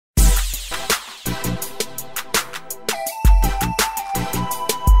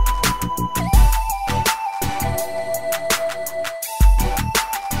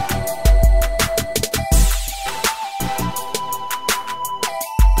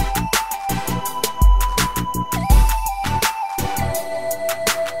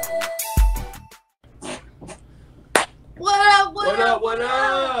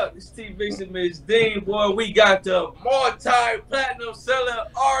Vix and Miss Dean, boy. We got the multi-platinum selling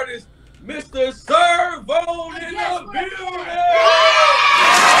artist, Mr. Serv On in the building.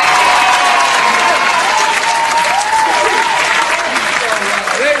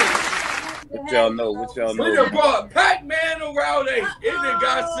 What y'all know? What y'all know? We done brought Pac-Man around. It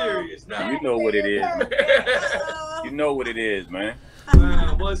got serious now. You know what it is, man. You know what it is, man.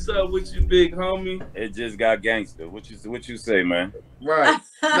 Man, what's up with you, big homie? It just got gangster. What you say, man? Right.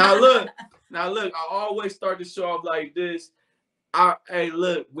 Now look. I always start the show off like this. Hey,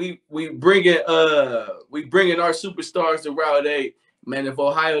 look, we bringing our superstars to Route 8. Man, if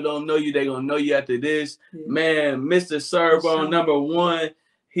Ohio don't know you, they gonna know you after this. Yeah. Man, Mr. Serv On, #1.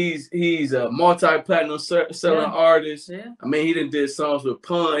 He's a multi-platinum selling artist. Yeah. I mean, he did songs with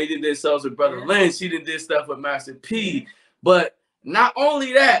Pun. He did songs with Brother Lynch. He did stuff with Master P. Yeah. But not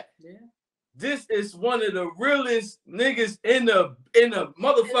only that, this is one of the realest niggas in the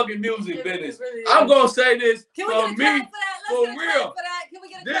motherfucking music business. Really I'm gonna say this for me, for real. Can we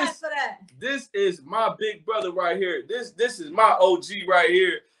get a clap for that? This is my big brother right here. This is my OG right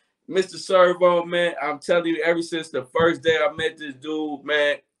here, Mr. Serv On, man. I'm telling you, ever since the first day I met this dude,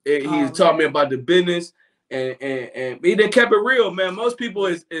 man, he's taught me about the business. And he done kept it real, man. Most people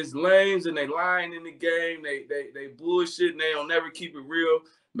is lames and they lying in the game. They bullshit and they don't never keep it real.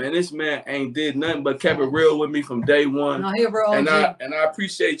 Man, this man ain't did nothing but kept it real with me from day one. No, bro, and I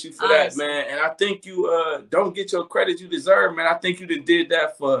appreciate you for that, man. And I think you don't get your credit you deserve, man. I think you did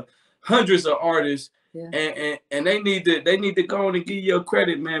that for hundreds of artists. Yeah. And they need to go on and give you your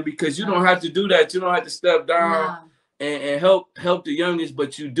credit, man, because you don't have to do that. You don't have to step down. And help the youngest,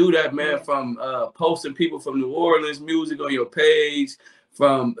 but you do that, man, from posting people from New Orleans music on your page,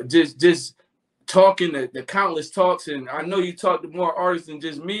 from just talking the countless talks. And I know you talk to more artists than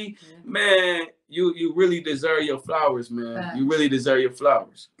just me, man. You really deserve your flowers, man. You really deserve your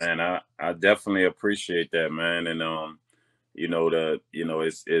flowers. And I definitely appreciate that, man. And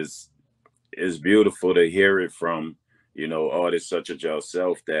it's beautiful to hear it from artists such as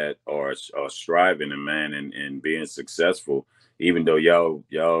yourself that are striving and being successful, even though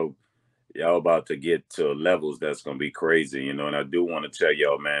y'all about to get to levels that's gonna be crazy, and I do want to tell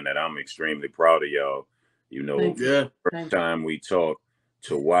y'all, man, that I'm extremely proud of y'all. First time we talked,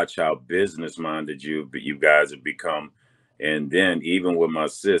 to watch how business minded you guys have become, and then even with my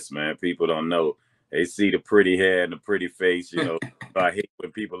sis, man, people don't know. They see the pretty hair and the pretty face, I hate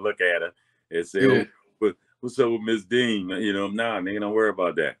when people look at her and say, what's up with Miss Dean? Nah, nigga, don't worry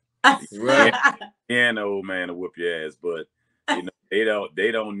about that. Right. And the old man will whoop your ass, but they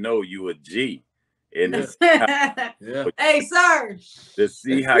don't know you a G. And hey, sir. To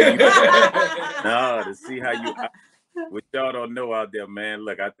see how you what y'all don't know out there, man.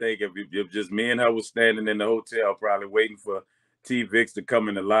 Look, I think if just me and her was standing in the hotel, probably waiting for T Vix to come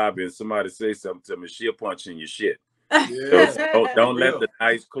in the lobby and somebody say something to me, she'll punch in your shit. So don't let the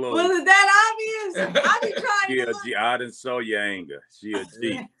nice clothes. Was it that obvious? I be trying I done saw your anger. She a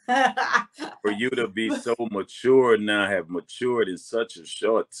G. For you to be so mature now, have matured in such a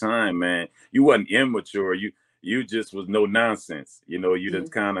short time, man. You wasn't immature. You just was no nonsense. You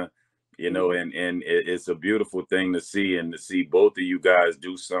just kind of, and it's a beautiful thing to see, and to see both of you guys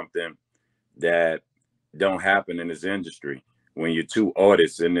do something that don't happen in this industry. When you're two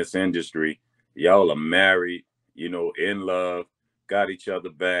artists in this industry, y'all are married, in love, got each other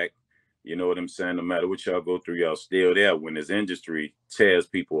back. You know what I'm saying? No matter what y'all go through, y'all still there when this industry tears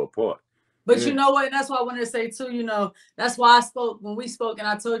people apart. But you know what? And that's why I wanted to say too, that's why I spoke when we spoke, and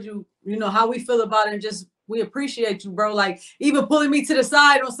I told you, how we feel about it, and just we appreciate you, bro. Like even pulling me to the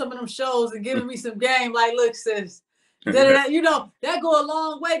side on some of them shows and giving me some game. Like, look, sis. That go a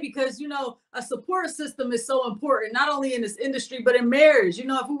long way, because a support system is so important, not only in this industry but in marriage. If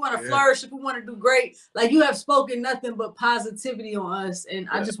we want to flourish, if we want to do great, like you have spoken nothing but positivity on us, and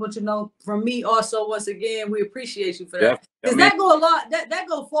I just want you to know from me also, once again, we appreciate you for that, because that go a lot, that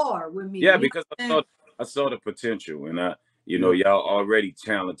go far with me. Because I saw the potential, and y'all already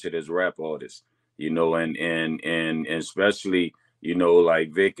talented as rap artists, and especially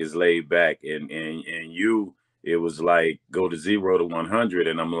like Vic is laid back, and you. It was like go to 0 to 100,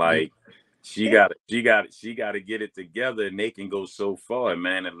 and I'm like, she got to get it together, and they can go so far,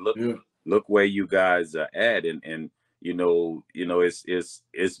 man. And look where you guys are at, and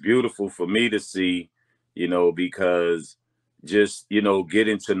it's beautiful for me to see, because just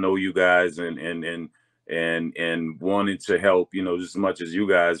getting to know you guys and wanting to help, just as much as you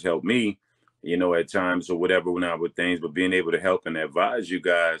guys help me, at times or whatever, not with things, but being able to help and advise you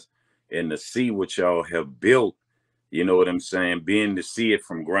guys. And to see what y'all have built, you know what I'm saying? Being to see it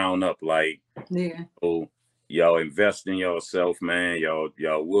from ground up, like, y'all invest in yourself, man.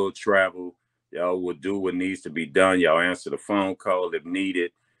 Y'all will travel. Y'all will do what needs to be done. Y'all answer the phone call if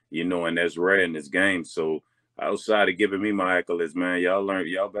needed, you know, and that's rare in this game. So outside of giving me my accolades, man,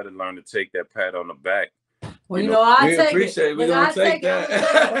 y'all better learn to take that pat on the back. Well, you know, I take it. We're gonna take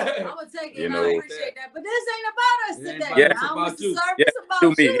that. I'm gonna take it. And I appreciate that. But this ain't about us today. Yeah, it's about you. It's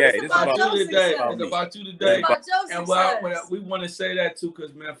about me. you. Yeah, it's about your today. success. It's about you today. It's about your success. And we want to say that too,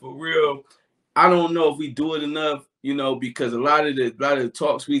 because man, for real, I don't know if we do it enough, you know, because a lot of the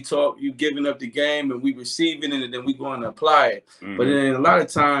talks we talk, you giving up the game and we receiving it and then we going to apply it. But then a lot of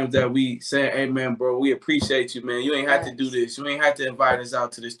times that we say, hey man, bro, we appreciate you, man. You ain't have to do this. You ain't have to invite us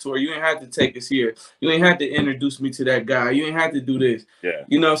out to this tour. You ain't have to take us here. You ain't have to introduce me to that guy. You ain't have to do this. Yeah.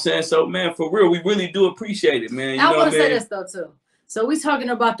 You know what I'm saying? So man, for real, we really do appreciate it, man. You I know want to what I say mean? this though too. So we talking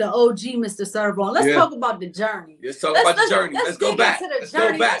about the OG Mr. Serv On. Let's talk about the journey. Let's talk about the journey. Let's go back. Let's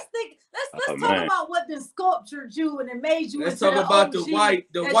go back. Let's talk about what then sculptured you and it made you. Let's talk about the white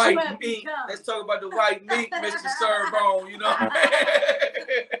meat. Become. Let's talk about the white meat, Mr. Serv On. You know.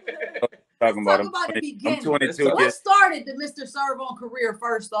 Talking about the beginning. I'm 22. What started the Mr. Serv On career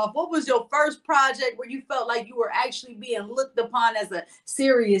first off? What was your first project where you felt like you were actually being looked upon as a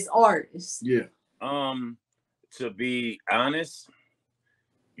serious artist? Yeah. To be honest,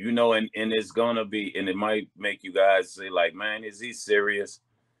 you know, and it's gonna be, and it might make you guys say, like, man, is he serious?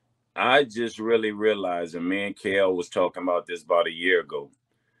 I just really realized, and me and Kale was talking about this about a year ago,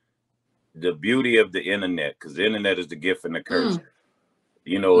 the beauty of the internet, because the internet is the gift and the curse.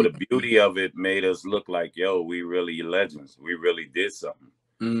 You know, the beauty of it made us look like, yo, we really legends. We really did something.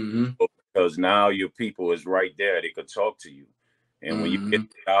 Because now your people is right there. They could talk to you. And when you get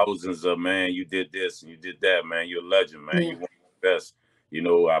thousands of, man, you did this and you did that, man, you're a legend, man. You want the best. You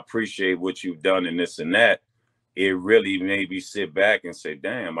know, I appreciate what you've done and this and that. It really made me sit back and say,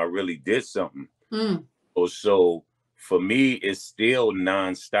 damn, I really did something. So for me, it's still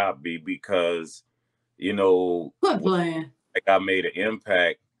nonstop, because, you know, like I made an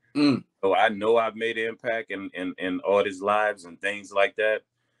impact. So I know I've made an impact in artists' lives and things like that,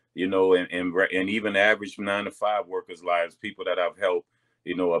 you know, and even average 9-to-5 workers' lives, people that I've helped,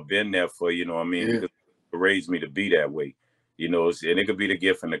 you know, I've been there for, you know what I mean, because it raised me to be that way, you know, and it could be the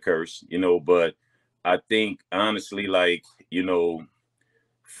gift and the curse, you know, but I think honestly, like, you know,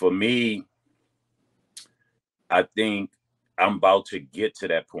 for me, I think I'm about to get to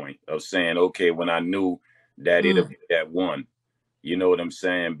that point of saying, okay, when I knew that it'll be that one, you know what I'm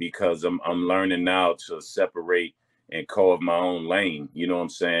saying? Because I'm learning now to separate and carve my own lane. You know what I'm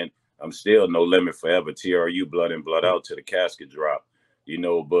saying? I'm still no limit forever. TRU, blood in, blood out to the casket drop, you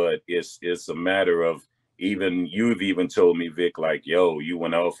know, but it's a matter of, even you've even told me, Vic, like, yo, you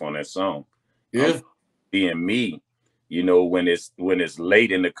went off on that song. Yeah. Being me, you know, when it's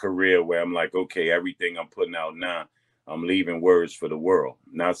late in the career where I'm like, okay, everything I'm putting out now, I'm leaving words for the world.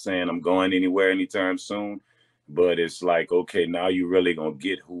 Not saying I'm going anywhere anytime soon, but it's like, okay, now you really gonna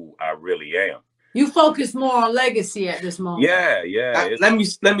get who I really am. You focus more on legacy at this moment. Yeah. Let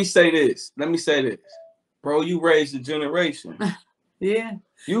me say this. Bro, you raised a generation. Yeah.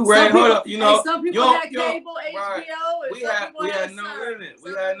 You raised, hold up, you know. Some people had cable, HBO, and we had no limit.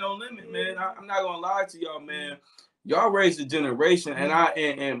 We had no limit, man. I'm not gonna lie to y'all, man. Y'all raised a generation,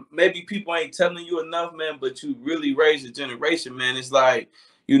 and maybe people ain't telling you enough, man, but you really raised a generation, man. It's like,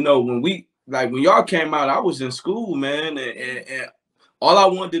 you know, when y'all came out, I was in school, man, and all I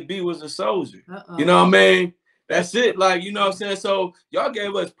wanted to be was a soldier. You know what I mean? That's it. Like, you know what I'm saying? So y'all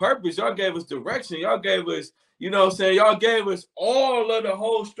gave us purpose. Y'all gave us direction. Y'all gave us, you know what I'm saying? Y'all gave us all of the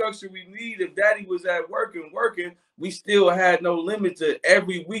whole structure we need. If daddy was at work and working, we still had no limit to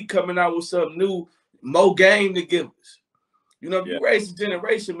every week coming out with something new, more game to give us. You know, if you raised a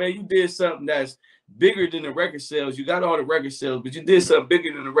generation, man, you did something that's bigger than the record sales. You got all the record sales, but you did something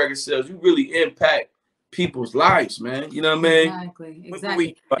bigger than the record sales. You really impact people's lives, man. You know what I mean?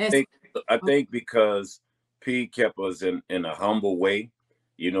 Exactly. I think because P kept us in a humble way.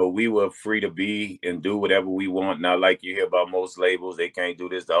 You know, we were free to be and do whatever we want. Not like you hear about most labels, they can't do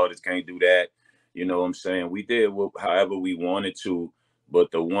this, the artists can't do that. You know what I'm saying? We did however we wanted to.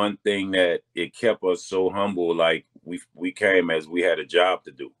 But the one thing that it kept us so humble, like we came as we had a job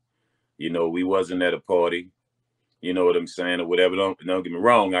to do. You know, we wasn't at a party. You know what I'm saying, or whatever. Don't get me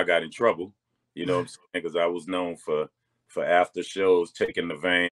wrong, I got in trouble. You know what I'm saying, because I was known for after shows taking the van